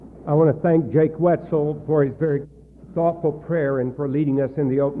I want to thank Jake Wetzel for his very thoughtful prayer and for leading us in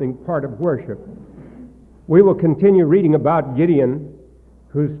the opening part of worship. We will continue reading about Gideon,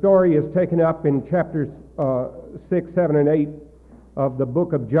 whose story is taken up in chapters 6, 7, and 8 of the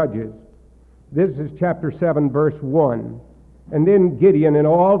book of Judges. This is chapter 7, verse 1. And then Gideon and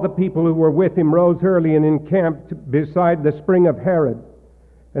all the people who were with him rose early and encamped beside the spring of Harod.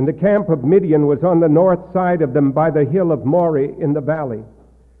 And the camp of Midian was on the north side of them by the hill of Moreh in the valley.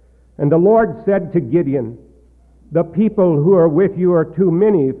 And the Lord said to Gideon, "The people who are with you are too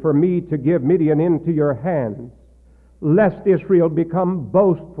many for me to give Midian into your hands, lest Israel become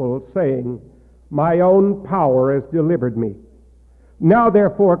boastful, saying, 'My own power has delivered me.' Now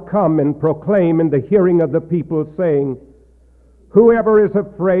therefore come and proclaim in the hearing of the people, saying, 'Whoever is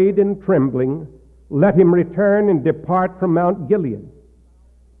afraid and trembling, let him return and depart from Mount Gilead.'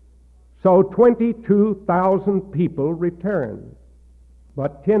 So 22,000 people returned,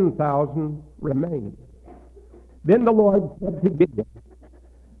 but 10,000 remained. Then the Lord said to Gideon,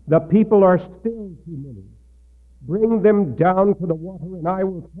 'The people are still too many. Bring them down to the water, and I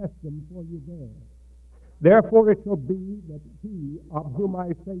will test them for you there. Therefore it shall be that he of whom I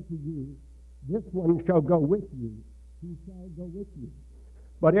say to you, this one shall go with you, he shall go with you.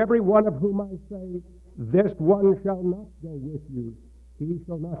 But every one of whom I say, this one shall not go with you, he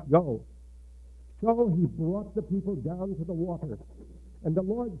shall not go.' So he brought the people down to the water. And the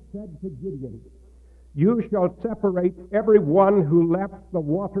Lord said to Gideon, 'You shall separate every one who laps the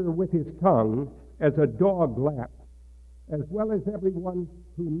water with his tongue as a dog laps, as well as every one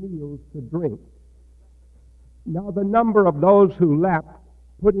who kneels to drink.' Now the number of those who lapped,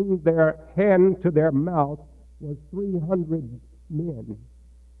 putting their hand to their mouth, was 300 men.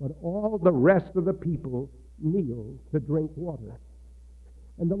 But all the rest of the people kneeled to drink water.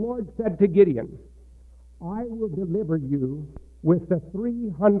 And the Lord said to Gideon, 'I will deliver you with the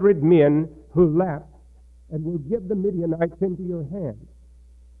 300 men who lapped, and will give the Midianites into your hand.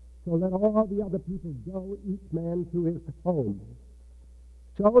 So let all the other people go, each man to his home.'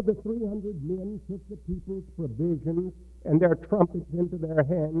 So the 300 men took the people's provisions and their trumpets into their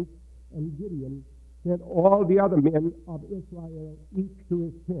hands, and Gideon sent all the other men of Israel, each to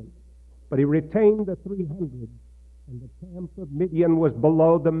his tent. But he retained the 300, and the camp of Midian was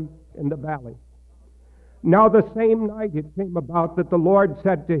below them in the valley. Now the same night it came about that the Lord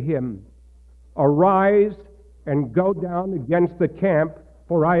said to him, 'Arise and go down against the camp,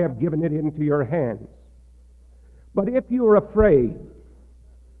 for I have given it into your hands. But if you are afraid,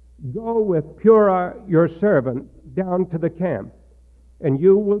 go with Purah your servant down to the camp, and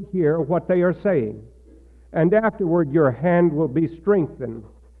you will hear what they are saying. And afterward your hand will be strengthened,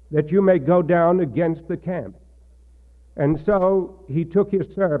 that you may go down against the camp.' And so he took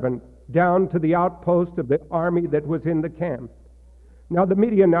his servant down to the outpost of the army that was in the camp. Now the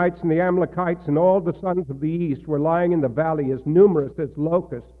Midianites and the Amalekites and all the sons of the east were lying in the valley as numerous as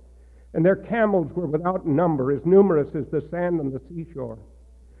locusts, and their camels were without number, as numerous as the sand on the seashore.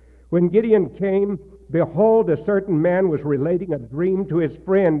 When Gideon came, behold, a certain man was relating a dream to his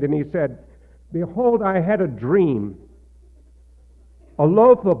friend, and he said, 'Behold, I had a dream. A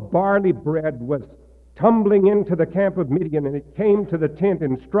loaf of barley bread was tumbling into the camp of Midian, and it came to the tent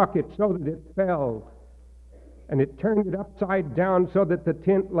and struck it so that it fell. And it turned it upside down so that the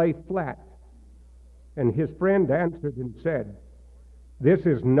tent lay flat.' And his friend answered and said, 'This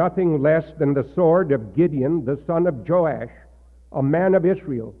is nothing less than the sword of Gideon, the son of Joash, a man of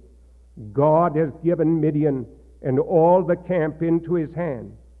Israel. God has given Midian and all the camp into his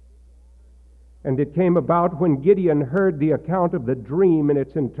hand.' And it came about when Gideon heard the account of the dream and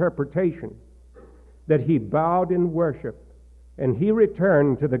its interpretation, that he bowed in worship, and he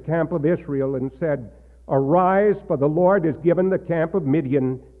returned to the camp of Israel and said, 'Arise, for the Lord has given the camp of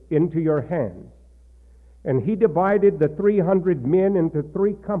Midian into your hands.' And he divided the 300 men into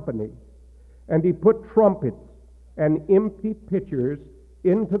 3 companies, and he put trumpets and empty pitchers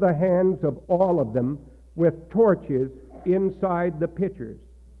into the hands of all of them, with torches inside the pitchers.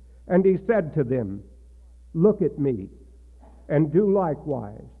 And he said to them, 'Look at me, and do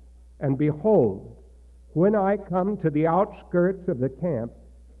likewise. And behold, when I come to the outskirts of the camp,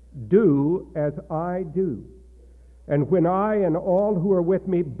 do as I do. And when I and all who are with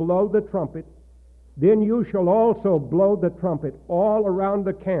me blow the trumpet, then you shall also blow the trumpet all around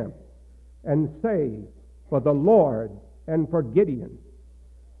the camp, and say, for the Lord and for Gideon.'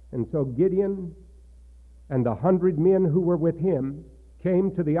 And so Gideon and the 100 men who were with him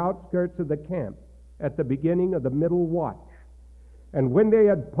came to the outskirts of the camp at the beginning of the middle watch. And when they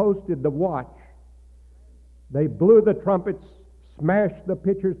had posted the watch, they blew the trumpets, smashed the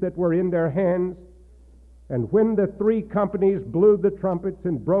pitchers that were in their hands, And when the three companies blew the trumpets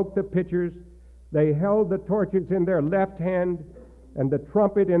and broke the pitchers, they held the torches in their left hand and the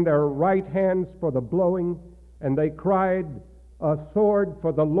trumpet in their right hands for the blowing, and they cried, "A sword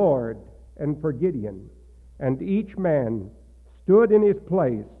for the Lord and for Gideon." And each man stood in his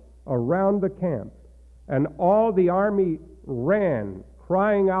place around the camp, and all the army ran,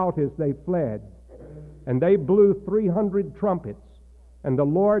 crying out as they fled. And they blew 300 trumpets, and the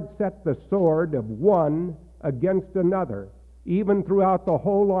Lord set the sword of one against another, even throughout the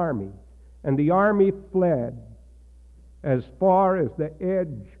whole army. And the army fled as far as the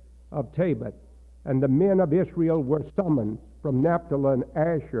edge of Tabor. And the men of Israel were summoned from Naphtali and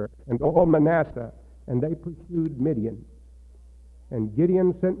Asher and all Manasseh, and they pursued Midian. And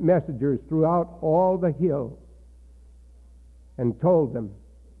Gideon sent messengers throughout all the hills and told them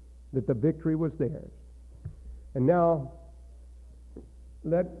that the victory was theirs. And now,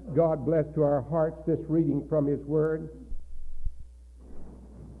 let God bless to our hearts this reading from His Word.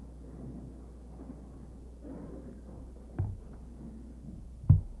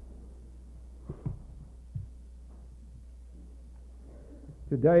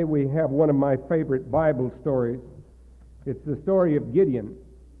 Today we have one of my favorite Bible stories. It's the story of Gideon.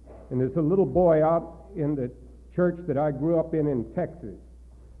 And as a little boy out in the church that I grew up in Texas,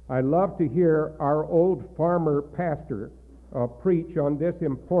 I love to hear our old farmer pastor preach on this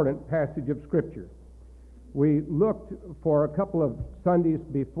important passage of Scripture. We looked for a couple of Sundays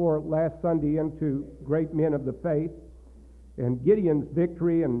before last Sunday into great men of the faith, and Gideon's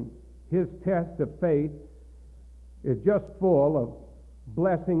victory and his test of faith is just full of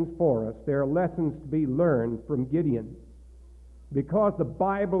blessings for us. There are lessons to be learned from Gideon, because the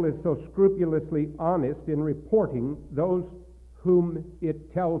Bible is so scrupulously honest in reporting those whom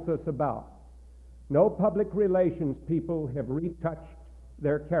it tells us about. No public relations people have retouched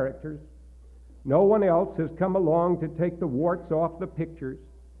their characters. No one else has come along to take the warts off the pictures,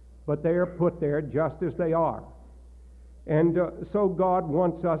 but they are put there just as they are. And so God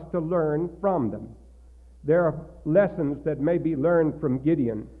wants us to learn from them. There are lessons that may be learned from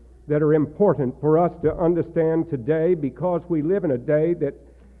Gideon that are important for us to understand today, because we live in a day that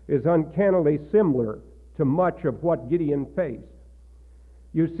is uncannily similar to much of what Gideon faced.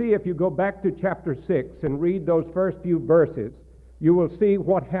 You see, if you go back to chapter 6 and read those first few verses, you will see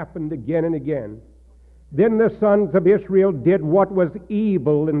what happened again and again. Then the sons of Israel did what was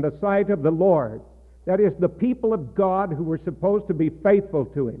evil in the sight of the Lord. That is, the people of God who were supposed to be faithful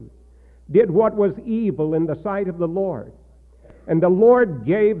to Him did what was evil in the sight of the Lord. And the Lord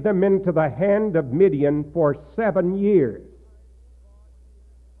gave them into the hand of Midian for 7 years.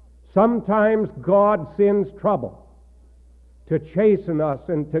 Sometimes God sends trouble to chasten us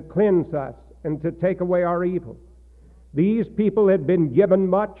and to cleanse us and to take away our evil. These people had been given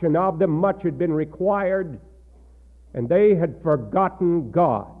much, and of them much had been required, and they had forgotten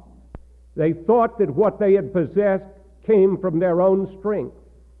God. They thought that what they had possessed came from their own strength.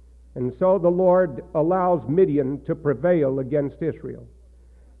 And so the Lord allows Midian to prevail against Israel.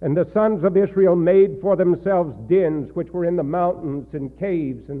 And the sons of Israel made for themselves dens which were in the mountains and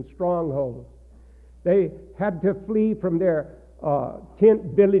caves and strongholds. They had to flee from their tent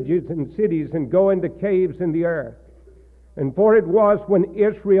villages and cities and go into caves in the earth. And for it was when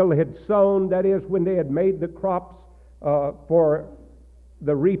Israel had sown, that is, when they had made the crops for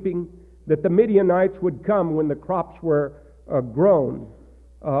the reaping, that the Midianites would come when the crops were grown.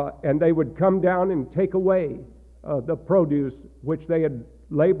 And they would come down and take away the produce which they had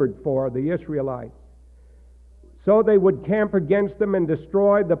labored for, the Israelites. So they would camp against them and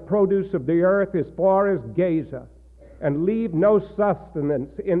destroy the produce of the earth as far as Gaza, and leave no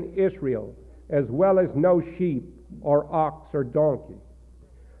sustenance in Israel, as well as no sheep or ox or donkey.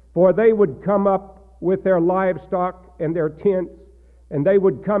 For they would come up with their livestock and their tents, and they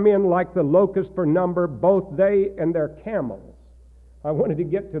would come in like the locust for number, both they and their camels. I wanted to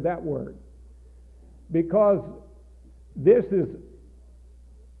get to that word, because this is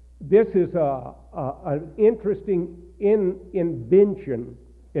an interesting invention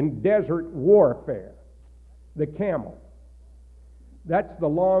in desert warfare. The camel. That's the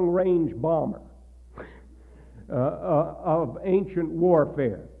long-range bomber of ancient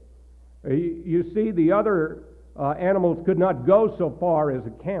warfare. You see, the other animals could not go so far as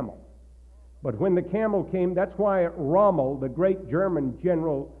a camel. But when the camel came, that's why Rommel, the great German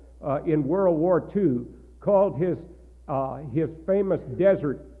general in World War II, called his famous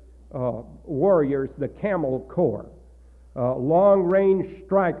desert warriors the Camel Corps. Long-range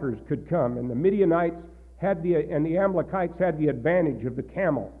strikers could come, and the Midianites and the Amalekites had the advantage of the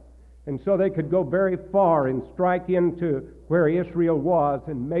camel, and so they could go very far and strike into where Israel was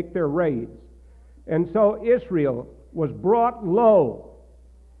and make their raids. And so Israel was brought low.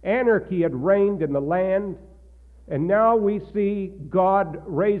 Anarchy had reigned in the land, and now we see God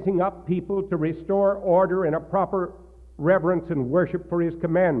raising up people to restore order and a proper reverence and worship for His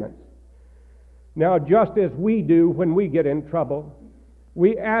commandments. Now, just as we do when we get in trouble,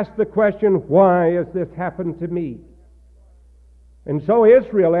 we ask the question, why has this happened to me? And so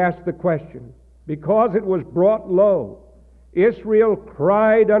Israel asked the question, because it was brought low. Israel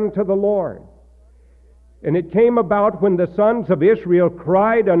cried unto the Lord. And it came about when the sons of Israel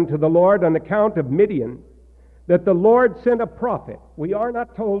cried unto the Lord on account of Midian, that the Lord sent a prophet. We are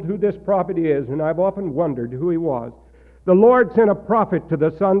not told who this prophet is, and I've often wondered who he was. The Lord sent a prophet to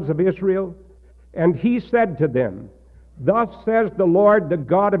the sons of Israel, and he said to them, Thus says the Lord, the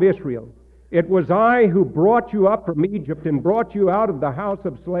God of Israel, It was I who brought you up from Egypt and brought you out of the house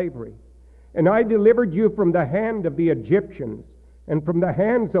of slavery. And I delivered you from the hand of the Egyptians and from the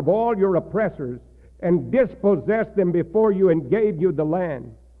hands of all your oppressors, and dispossessed them before you and gave you the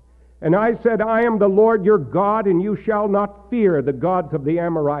land. And I said, I am the Lord your God, and you shall not fear the gods of the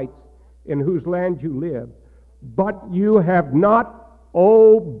Amorites in whose land you live. But you have not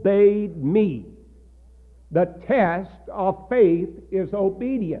obeyed me. The test of faith is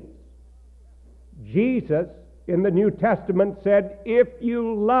obedience. Jesus in the New Testament said, If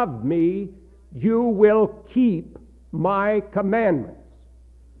you love me, you will keep my commandments.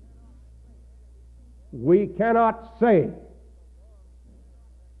 We cannot say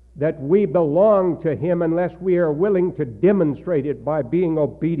that we belong to Him unless we are willing to demonstrate it by being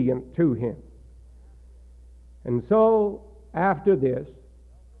obedient to Him. And so, after this,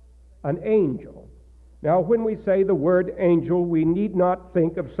 an angel. Now, when we say the word angel, we need not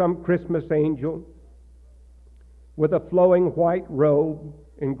think of some Christmas angel with a flowing white robe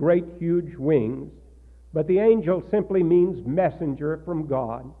and great huge wings, but the angel simply means messenger from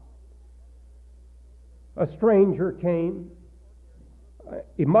God. A stranger came.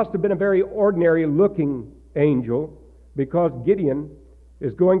 He must have been a very ordinary looking angel, because Gideon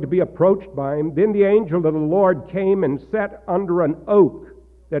is going to be approached by him. Then the angel of the Lord came and sat under an oak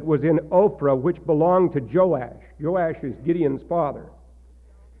that was in Ophrah, which belonged to Joash. Joash is Gideon's father.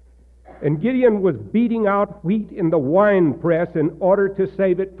 And Gideon was beating out wheat in the winepress in order to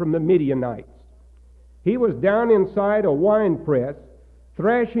save it from the Midianites. He was down inside a winepress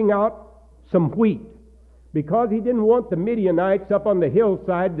thrashing out some wheat, because he didn't want the Midianites up on the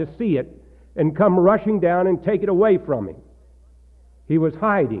hillside to see it and come rushing down and take it away from him. He was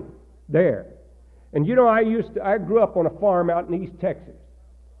hiding there. And you know, I grew up on a farm out in East Texas.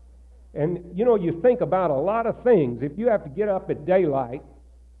 And you know, you think about a lot of things. If you have to get up at daylight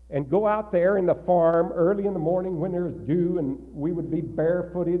and go out there in the farm early in the morning when there's dew, and we would be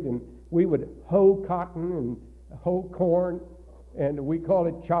barefooted, and we would hoe cotton and hoe corn, and we call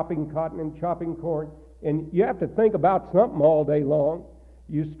it chopping cotton and chopping corn. And you have to think about something all day long.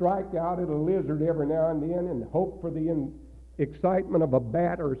 You strike out at a lizard every now and then and hope for the excitement of a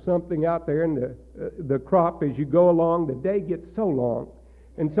bat or something out there in the crop as you go along. The day gets so long.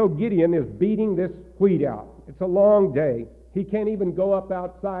 And so Gideon is beating this wheat out. It's a long day. He can't even go up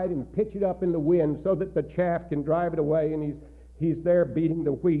outside and pitch it up in the wind so that the chaff can drive it away. And he's there beating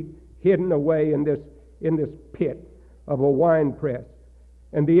the wheat, hidden away in this pit of a wine press.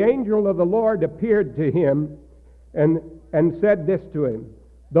 And the angel of the Lord appeared to him and said this to him,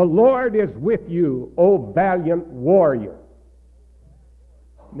 The Lord is with you, O valiant warrior.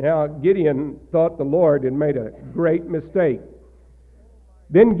 Now Gideon thought the Lord had made a great mistake.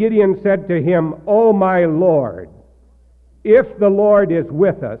 Then Gideon said to him, O my Lord, if the Lord is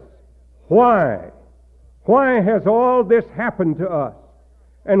with us, why has all this happened to us?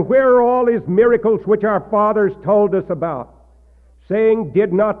 And where are all His miracles which our fathers told us about, saying,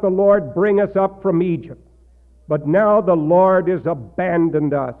 Did not the Lord bring us up from Egypt? But now the Lord has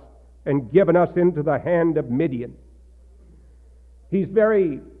abandoned us and given us into the hand of Midian. He's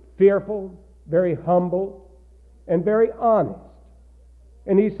very fearful, very humble, and very honest.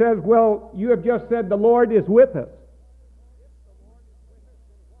 And he says, well, you have just said the Lord is with us.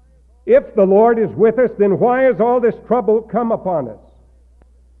 If the Lord is with us, then why has all this trouble come upon us?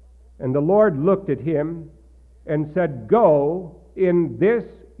 And the Lord looked at him and said, Go in this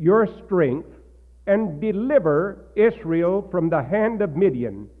your strength and deliver Israel from the hand of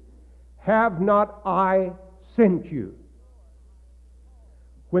Midian. Have not I sent you?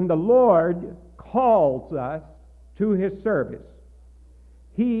 When the Lord calls us to His service,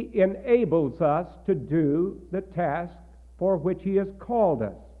 He enables us to do the task for which He has called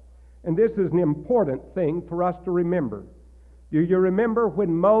us. And this is an important thing for us to remember. Do you remember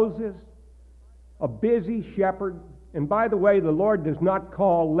when Moses, a busy shepherd, and by the way, the Lord does not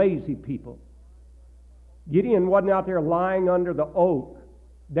call lazy people. Gideon wasn't out there lying under the oak,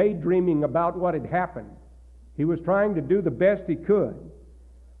 daydreaming about what had happened. He was trying to do the best he could,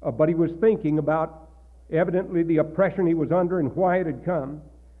 but he was thinking about, evidently, the oppression he was under and why it had come.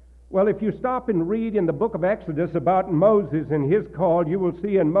 Well, if you stop and read in the book of Exodus about Moses and his call, you will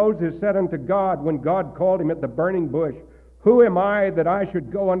see, and Moses said unto God, when God called him at the burning bush, Who am I that I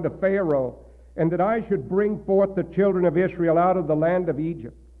should go unto Pharaoh, and that I should bring forth the children of Israel out of the land of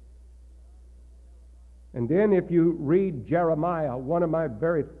Egypt? And then if you read Jeremiah, one of my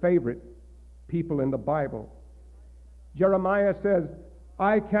very favorite people in the Bible, Jeremiah says,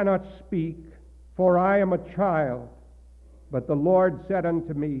 I cannot speak, for I am a child. But the Lord said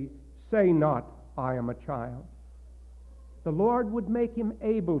unto me, Say not, I am a child. The Lord would make him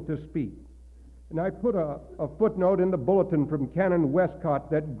able to speak. And I put a footnote in the bulletin from Canon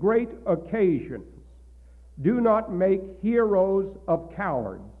Westcott that great occasions do not make heroes of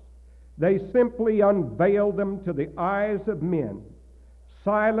cowards. They simply unveil them to the eyes of men,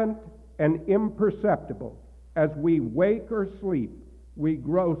 silent and imperceptible. As we wake or sleep, we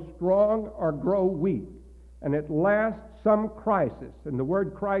grow strong or grow weak. And at last, some crisis, and the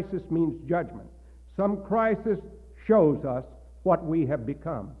word crisis means judgment, some crisis shows us what we have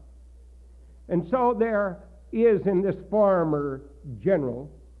become. And so there is in this farmer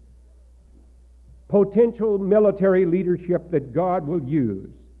general potential military leadership that God will use.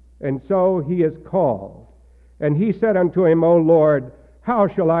 And so he is called. And he said unto him, O Lord, how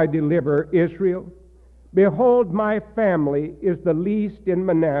shall I deliver Israel? Behold, my family is the least in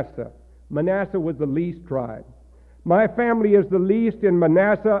Manasseh. Manasseh was the least tribe. My family is the least in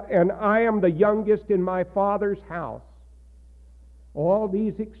Manasseh, and I am the youngest in my father's house. All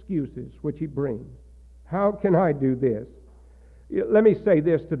these excuses which he brings. How can I do this? Let me say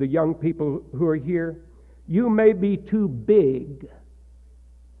this to the young people who are here. You may be too big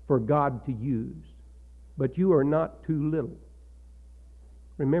for God to use, but you are not too little.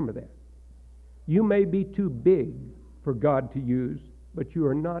 Remember that. You may be too big for God to use, but you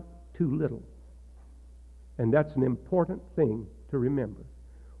are not too little. And that's an important thing to remember.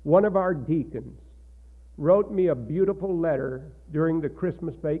 One of our deacons wrote me a beautiful letter during the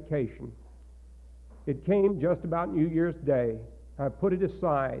Christmas vacation. It came just about New Year's Day. I put it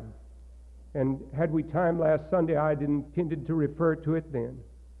aside, and had we time last Sunday, I had intended to refer to it then.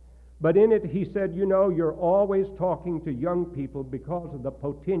 But in it, he said, you know, you're always talking to young people because of the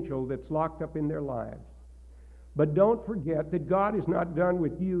potential that's locked up in their lives. But don't forget that God is not done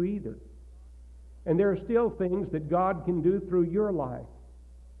with you either. And there are still things that God can do through your life.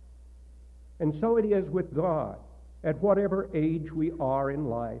 And so it is with God. At whatever age we are in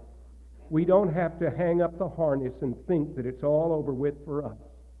life, we don't have to hang up the harness and think that it's all over with for us.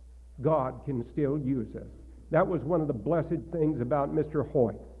 God can still use us. That was one of the blessed things about Mr.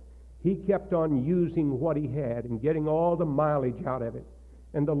 Hoyt. He kept on using what he had and getting all the mileage out of it.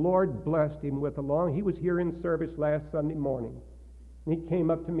 And the Lord blessed him with he was here in service last Sunday morning. And he came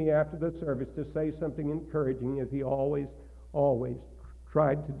up to me after the service to say something encouraging, as he always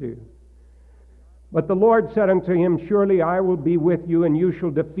tried to do. But the Lord said unto him, Surely I will be with you, and you shall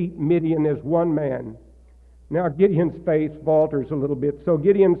defeat Midian as one man. Now Gideon's face falters a little bit. So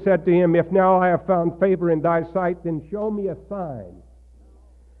Gideon said to him, If now I have found favor in thy sight, then show me a sign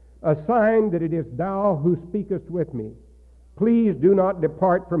that it is thou who speakest with me. Please do not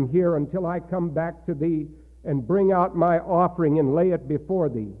depart from here until I come back to thee and bring out my offering and lay it before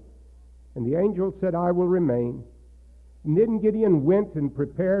thee. And the angel said, I will remain. And then Gideon went and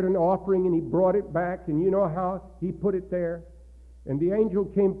prepared an offering, and he brought it back, and you know how he put it there? And the angel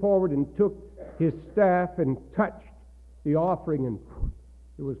came forward and took his staff and touched the offering, and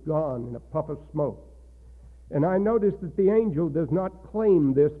it was gone in a puff of smoke. And I noticed that the angel does not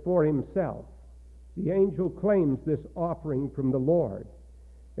claim this for himself. The angel claims this offering from the Lord.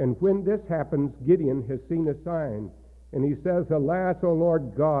 And when this happens, Gideon has seen a sign. And he says, Alas, O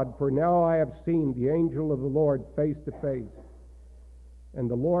Lord God, for now I have seen the angel of the Lord face to face. And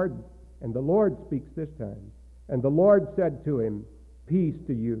the Lord speaks this time. And the Lord said to him, Peace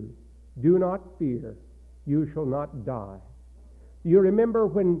to you. Do not fear. You shall not die. Do you remember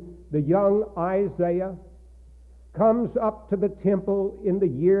when the young Isaiah comes up to the temple in the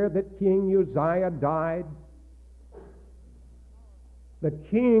year that King Uzziah died? The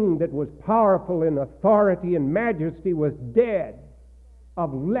king that was powerful in authority and majesty was dead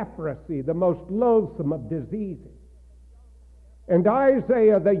of leprosy, the most loathsome of diseases. And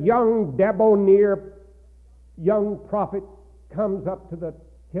Isaiah, the young debonair young prophet, comes up to the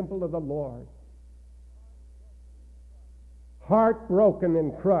temple of the Lord, heartbroken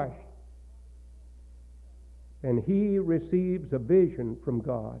and crushed. And he receives a vision from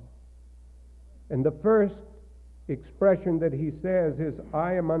God. And the first expression that he says is,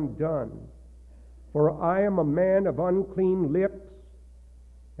 I am undone, for I am a man of unclean lips,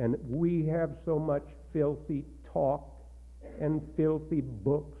 and we have so much filthy talk and filthy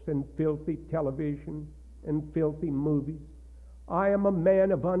books and filthy television and filthy movies. I am a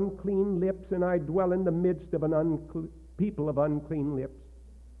man of unclean lips, and I dwell in the midst of people of unclean lips.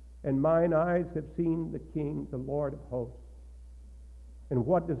 And mine eyes have seen the King, the Lord of hosts. And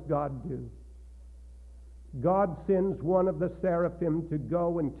what does God do? God sends one of the seraphim to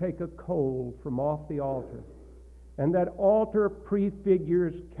go and take a coal from off the altar. And that altar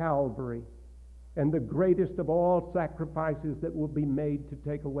prefigures Calvary and the greatest of all sacrifices that will be made to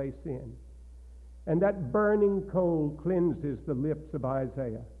take away sin. And that burning coal cleanses the lips of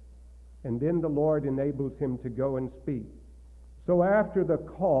Isaiah. And then the Lord enables him to go and speak. So after the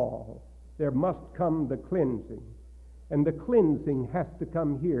call, there must come the cleansing. And the cleansing has to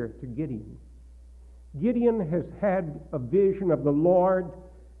come here to Gideon. Gideon has had a vision of the Lord,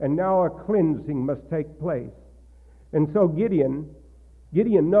 and now a cleansing must take place. And so Gideon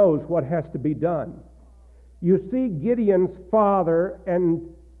knows what has to be done. You see, Gideon's father and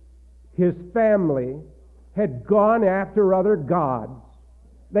his family had gone after other gods.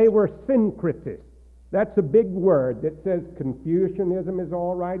 They were syncretists. That's a big word that says Confucianism is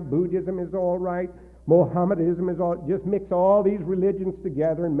all right, Buddhism is all right, Mohammedanism is all. Just mix all these religions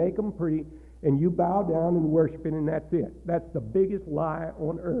together and make them pretty, and you bow down and worship it, and that's it. That's the biggest lie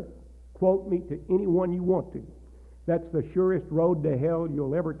on earth. Quote me to anyone you want to. That's the surest road to hell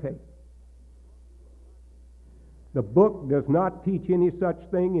you'll ever take. The book does not teach any such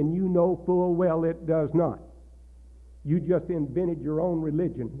thing, and you know full well it does not. You just invented your own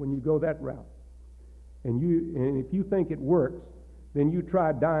religion when you go that route. And if you think it works, then you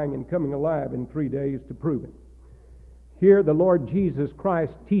try dying and coming alive in 3 days to prove it. Here the Lord Jesus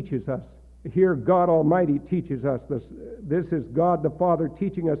Christ teaches us. Here God Almighty teaches us. This is God the Father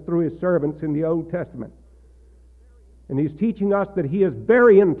teaching us through His servants in the Old Testament. And He's teaching us that He is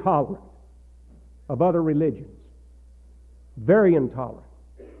very intolerant of other religions. Very intolerant.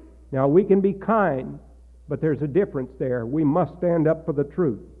 Now we can be kind, but there's a difference there. We must stand up for the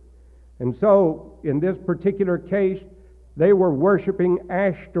truth. And so, in this particular case, they were worshiping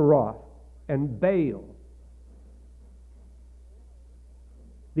Ashtaroth and Baal.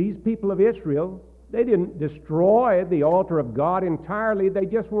 These people of Israel, they didn't destroy the altar of God entirely. They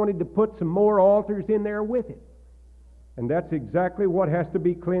just wanted to put some more altars in there with it. And that's exactly what has to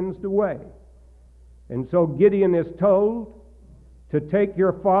be cleansed away. And so Gideon is told to take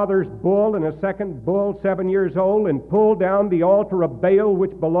your father's bull and a second bull 7 years old and pull down the altar of Baal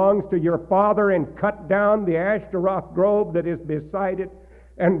which belongs to your father and cut down the Ashtaroth grove that is beside it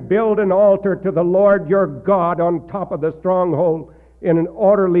and build an altar to the Lord your God on top of the stronghold in an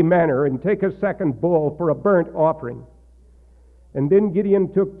orderly manner, and take a second bull for a burnt offering. And then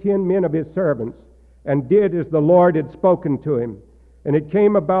Gideon took 10 men of his servants and did as the Lord had spoken to him. And it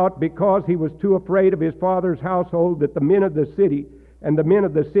came about, because he was too afraid of his father's household, that the men of the city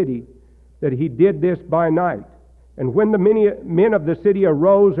that he did this by night. And when the men of the city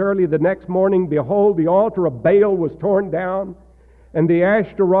arose early the next morning, behold, the altar of Baal was torn down, and the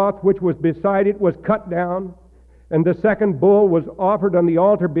Ashtaroth which was beside it was cut down, and the second bull was offered on the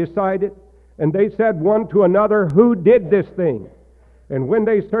altar beside it. And they said one to another, who did this thing? And when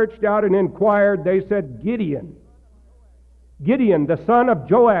they searched out and inquired, they said, Gideon, the son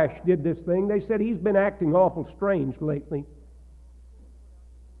of Joash, did this thing. They said, he's been acting awful strange lately.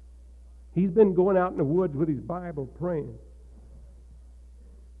 He's been going out in the woods with his Bible praying.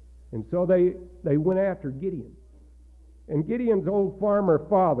 And so they went after Gideon. And Gideon's old farmer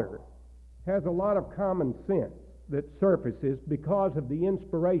father has a lot of common sense that surfaces because of the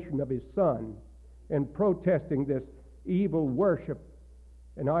inspiration of his son and protesting this evil worship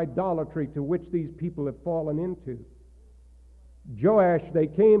and idolatry to which these people have fallen into. They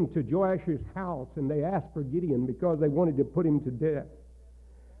came to Joash's house and they asked for Gideon because they wanted to put him to death.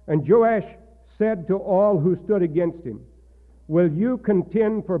 And Joash said to all who stood against him, will you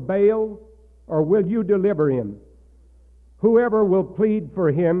contend for Baal, or will you deliver him? Whoever will plead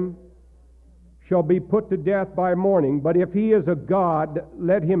for him shall be put to death by morning, but if he is a god,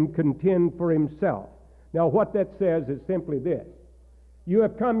 let him contend for himself. Now what that says is simply this. You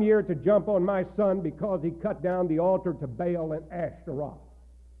have come here to jump on my son because he cut down the altar to Baal and Ashtaroth.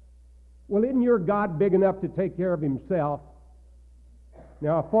 Well, isn't your God big enough to take care of himself?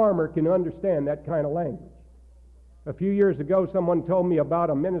 Now, a farmer can understand that kind of language. A few years ago, someone told me about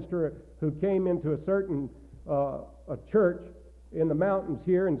a minister who came into a certain a church in the mountains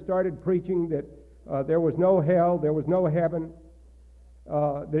here and started preaching that there was no hell, there was no heaven.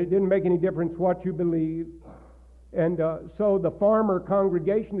 That it didn't make any difference what you believe. And so the farmer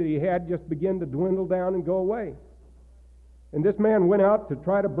congregation that he had just began to dwindle down and go away. And this man went out to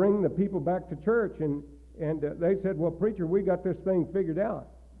try to bring the people back to church, and they said, well, preacher, we got this thing figured out.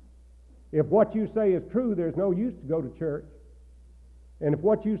 If what you say is true, there's no use to go to church. And if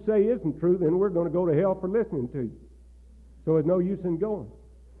what you say isn't true, then we're going to go to hell for listening to you. So there's no use in going.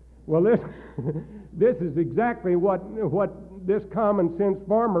 Well, this is exactly what this common sense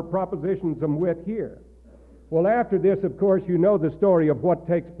farmer propositions them with here. Well, after this, of course, you know the story of what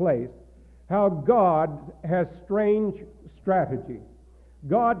takes place. How God has strange strategy.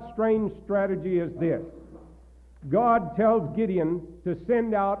 God's strange strategy is this. God tells Gideon to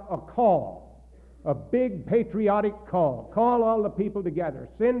send out a call, a big patriotic call. Call all the people together.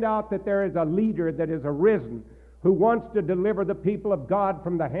 Send out that there is a leader that is arisen who wants to deliver the people of God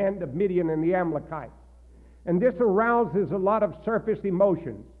from the hand of Midian and the Amalekites. And this arouses a lot of surface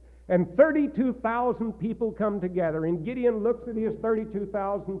emotions. And 32,000 people come together. And Gideon looks at his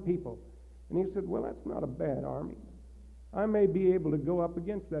 32,000 people. And he said, well, that's not a bad army. I may be able to go up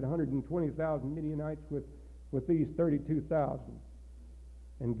against that 120,000 Midianites with these 32,000.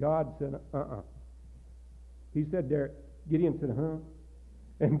 And God said, He said there, Gideon said, huh?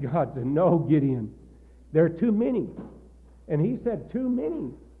 And God said, no, Gideon, there are too many. And he said, too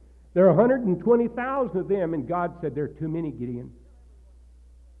many. There are 120,000 of them. And God said, there are too many, Gideon.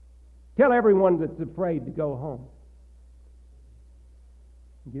 Tell everyone that's afraid to go home.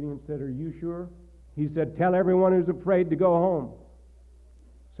 Gideon said, are you sure? He said, tell everyone who's afraid to go home.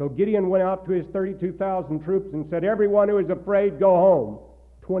 So Gideon went out to his 32,000 troops and said, everyone who is afraid, go home.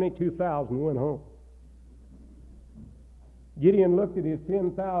 22,000 went home. Gideon looked at his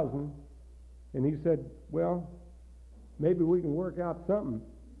 10,000 and he said, well, maybe we can work out something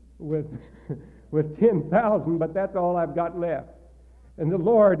with 10,000, but that's all I've got left. And the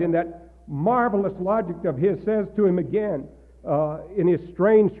Lord, in that marvelous logic of his, says to him again, in his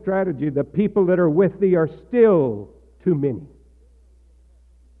strange strategy, the people that are with thee are still too many.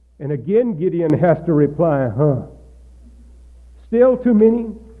 And again Gideon has to reply, huh? Still too many?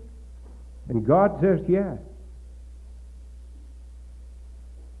 And God says, yes.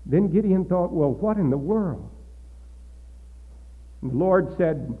 Then Gideon thought, well, what in the world? And the Lord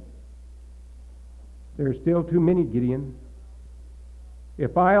said, there are still too many, Gideon.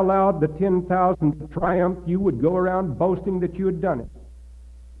 If I allowed the 10,000 to triumph, you would go around boasting that you had done it,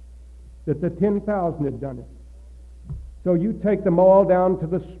 that the 10,000 had done it. So you take them all down to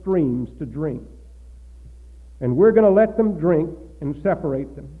the streams to drink. And we're going to let them drink and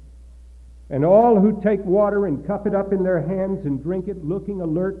separate them. And all who take water and cup it up in their hands and drink it, looking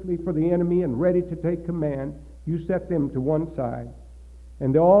alertly for the enemy and ready to take command, you set them to one side.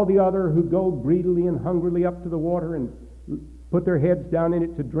 And all the other who go greedily and hungrily up to the water and put their heads down in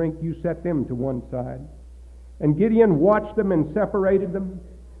it to drink, you set them to one side. And Gideon watched them and separated them.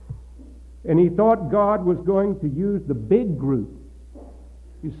 And he thought God was going to use the big group.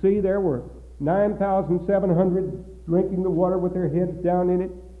 You see, there were 9,700 drinking the water with their heads down in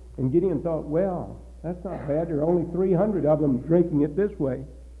it. And Gideon thought, well, that's not bad. There are only 300 of them drinking it this way.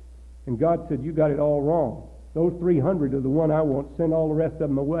 And God said, you got it all wrong. Those 300 are the one I want. Send all the rest of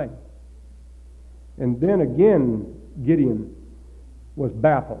them away. And then again, Gideon was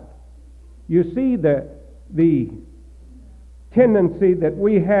baffled. You see that the tendency that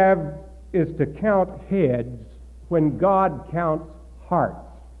we have is to count heads when God counts hearts.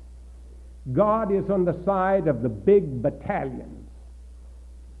 God is on the side of the big battalions,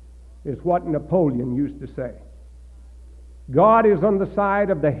 is what Napoleon used to say. God is on the side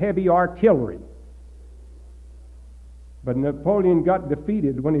of the heavy artillery. But Napoleon got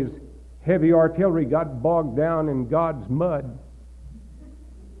defeated when his heavy artillery got bogged down in God's mud.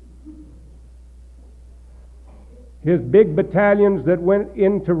 His big battalions that went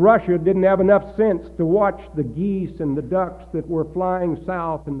into Russia didn't have enough sense to watch the geese and the ducks that were flying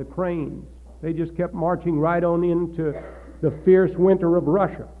south and the cranes. They just kept marching right on into the fierce winter of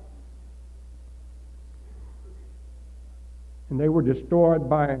Russia. And they were destroyed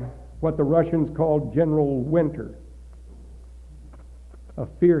by what the Russians called General Winter, a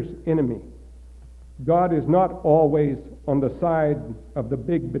fierce enemy. God is not always on the side of the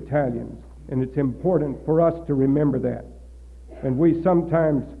big battalions, and it's important for us to remember that. And we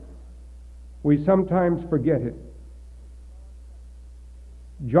sometimes forget it.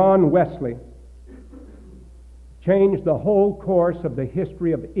 John Wesley changed the whole course of the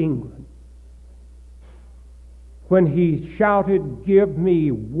history of England when he shouted, "Give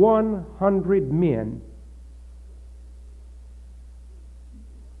me 100 men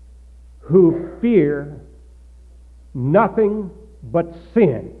who fear nothing but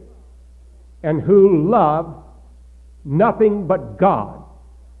sin and who love nothing but God,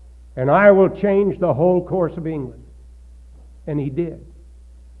 and I will change the whole course of England. And he did.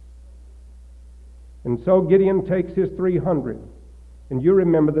 And so Gideon takes his 300. And you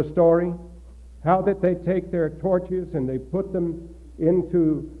remember the story, how that they take their torches and they put them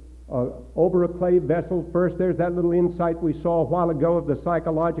into over a clay vessel. First, there's that little insight we saw a while ago of the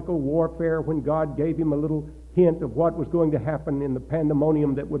psychological warfare when God gave him a little hint of what was going to happen in the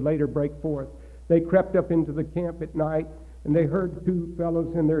pandemonium that would later break forth. They crept up into the camp at night, and they heard two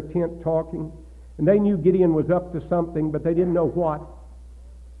fellows in their tent talking, and they knew Gideon was up to something, but they didn't know what.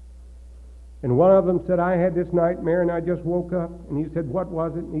 And one of them said, I had this nightmare, and I just woke up. And he said, what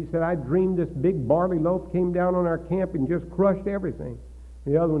was it? And he said, I dreamed this big barley loaf came down on our camp and just crushed everything.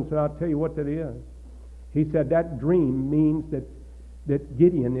 The other one said, I'll tell you what that is. He said, that dream means that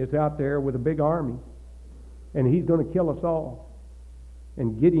Gideon is out there with a big army, and he's going to kill us all.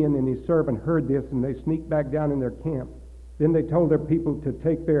 And Gideon and his servant heard this, and they sneaked back down in their camp. Then they told their people to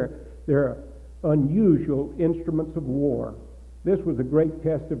take their unusual instruments of war. This was a great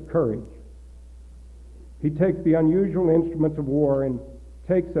test of courage. He takes the unusual instruments of war and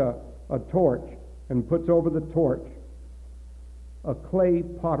takes a torch and puts over the torch a clay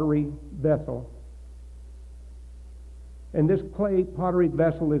pottery vessel. And this clay pottery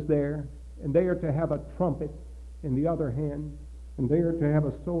vessel is there, and they are to have a trumpet in the other hand, and they are to have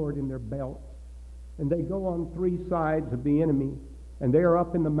a sword in their belt. And they go on three sides of the enemy, and they are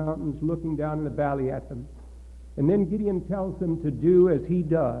up in the mountains looking down in the valley at them. And then Gideon tells them to do as he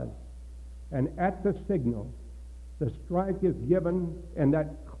does. And at the signal, the strike is given, and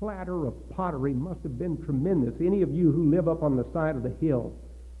that clatter of pottery must have been tremendous. Any of you who live up on the side of the hill,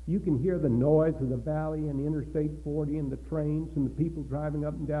 you can hear the noise of the valley and Interstate 40 and the trains and the people driving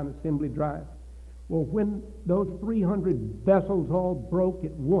up and down Assembly Drive. Well, when those 300 vessels all broke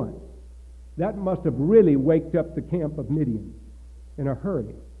at once, that must have really waked up the camp of Midian in a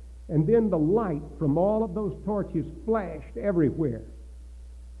hurry. And then the light from all of those torches flashed everywhere.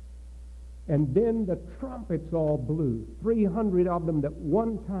 And then the trumpets all blew, 300 of them at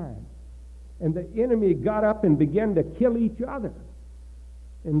one time. And the enemy got up and began to kill each other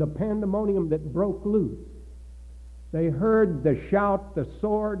in the pandemonium that broke loose. They heard the shout, the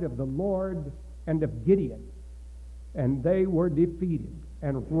sword of the Lord and of Gideon. And they were defeated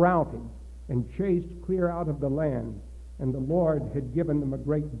and routed and chased clear out of the land. And the Lord had given them a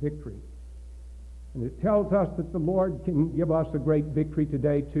great victory. And it tells us that the Lord can give us a great victory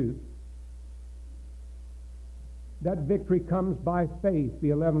today too. That victory comes by faith. The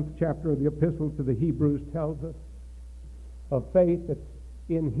 11th chapter of the Epistle to the Hebrews tells us of faith that's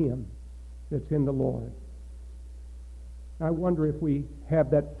in Him, that's in the Lord. I wonder if we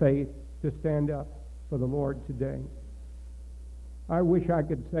have that faith to stand up for the Lord today. I wish I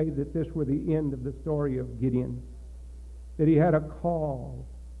could say that this were the end of the story of Gideon, that he had a call,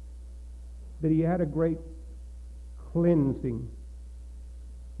 that he had a great cleansing,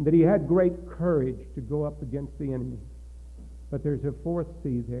 that he had great courage to go up against the enemy. But there's a fourth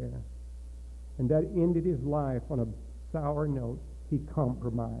C there, and that ended his life on a sour note. He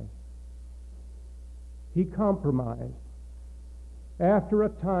compromised. He compromised. After a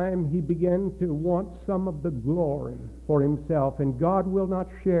time, he began to want some of the glory for himself, and God will not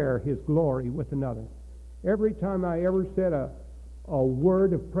share His glory with another. Every time I ever said a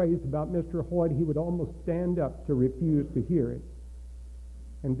word of praise about Mr. Hoyt, he would almost stand up to refuse to hear it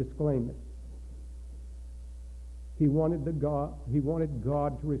and disclaim it. He wanted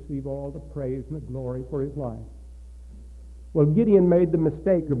God to receive all the praise and the glory for his life. Well, Gideon made the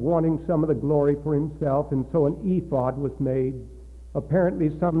mistake of wanting some of the glory for himself, and so an ephod was made,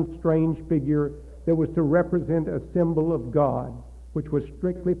 apparently some strange figure that was to represent a symbol of God, which was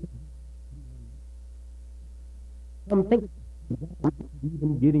strictly something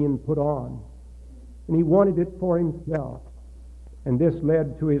even Gideon put on. And he wanted it for himself. And this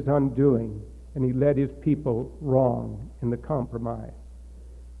led to his undoing, and he led his people wrong in the compromise.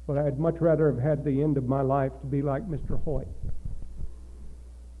 But I'd much rather have had the end of my life to be like Mr. Hoyt,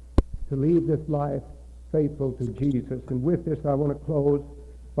 to leave this life faithful to Jesus. And with this, I want to close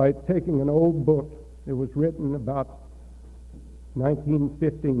by taking an old book that was written about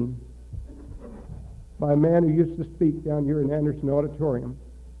 1915 by a man who used to speak down here in Anderson Auditorium.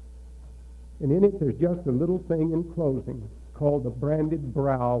 And in it, there's just a little thing in closing called The Branded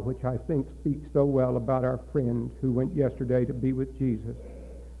Brow, which I think speaks so well about our friend who went yesterday to be with Jesus.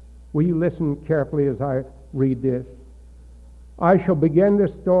 Will you listen carefully as I read this? I shall begin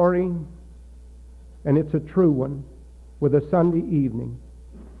this story, and it's a true one, with a Sunday evening.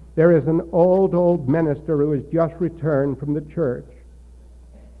 There is an old minister who has just returned from the church.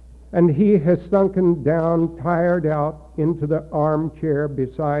 and he has sunken down, tired out, into the armchair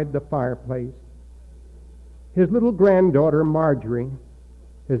beside the fireplace. His little granddaughter, Marjorie,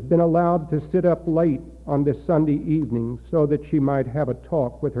 has been allowed to sit up late on this Sunday evening so that she might have a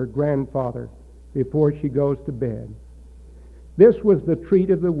talk with her grandfather before she goes to bed. This was the treat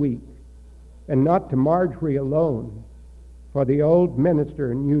of the week, and not to Marjorie alone, for the old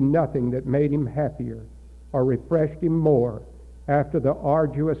minister knew nothing that made him happier or refreshed him more after the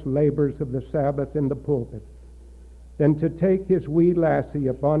arduous labors of the Sabbath in the pulpit than to take his wee lassie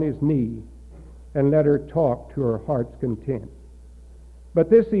upon his knee and let her talk to her heart's content. But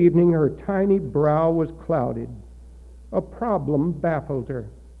this evening her tiny brow was clouded. A problem baffled her.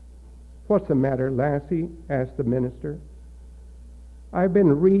 "What's the matter, lassie?" asked the minister. "I've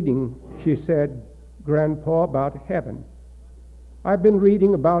been reading," she said, "Grandpa, about heaven. I've been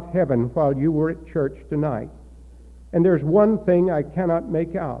reading about heaven while you were at church tonight. And there's one thing I cannot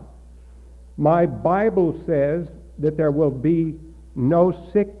make out. My Bible says that there will be no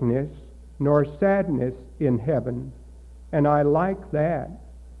sickness nor sadness in heaven, and I like that.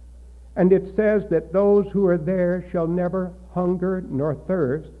 And it says that those who are there shall never hunger nor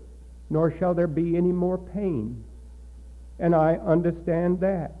thirst, nor shall there be any more pain. And I understand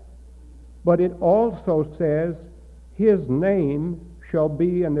that. But it also says his name shall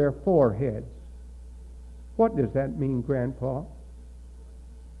be in their foreheads." What does that mean, Grandpa?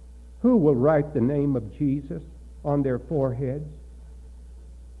 Who will write the name of Jesus on their foreheads?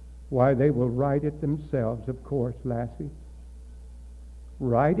 Why, they will write it themselves, of course, lassie.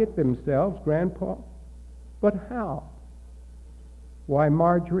 Write it themselves, Grandpa? But how? Why,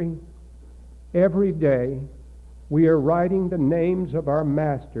 Marjorie, every day we are writing the names of our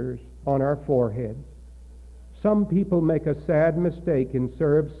masters on our foreheads. Some people make a sad mistake and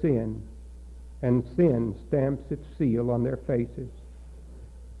serve sin, and sin stamps its seal on their faces.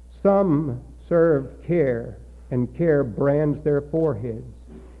 Some serve care, and care brands their foreheads.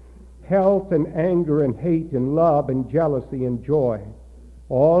 Health and anger and hate and love and jealousy and joy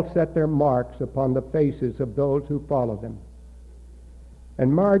all set their marks upon the faces of those who follow them.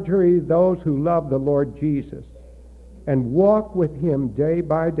 And Marjorie, those who love the Lord Jesus and walk with him day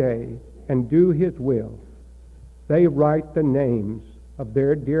by day and do his will, they write the names of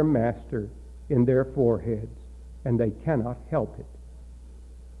their dear master in their foreheads, and they cannot help it.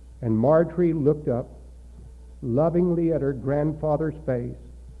 And Marjorie looked up lovingly at her grandfather's face.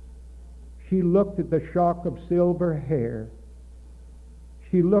 She looked at the shock of silver hair.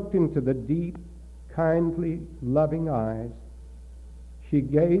 She looked into the deep, kindly, loving eyes. She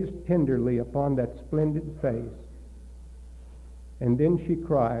gazed tenderly upon that splendid face. And then she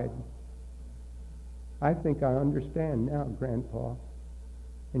cried, "I think I understand now, Grandpa."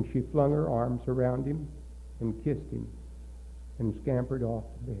 And she flung her arms around him and kissed him and scampered off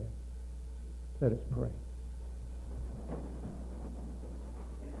to bed. Let us pray.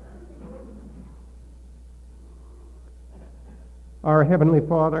 Our Heavenly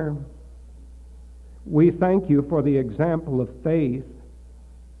Father, we thank you for the example of faith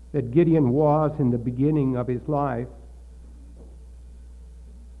that Gideon was in the beginning of his life,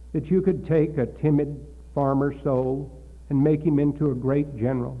 that you could take a timid farmer soul and make him into a great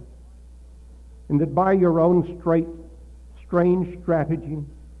general, and that by your own strange strategy,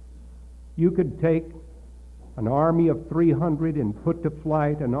 you could take an army of 300 and put to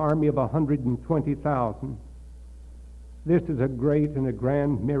flight an army of 120,000. This is a great and a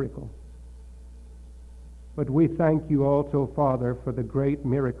grand miracle. But we thank you also, Father, for the great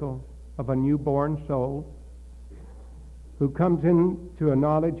miracle of a newborn soul who comes into a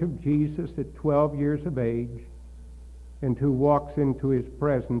knowledge of Jesus at 12 years of age and who walks into his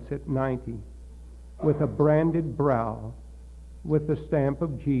presence at 90 with a branded brow, with the stamp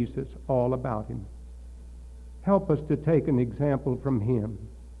of Jesus all about him. Help us to take an example from him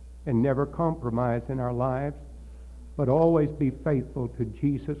and never compromise in our lives, but always be faithful to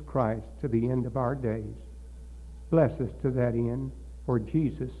Jesus Christ to the end of our days. Bless us to that end, for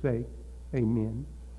Jesus' sake. Amen.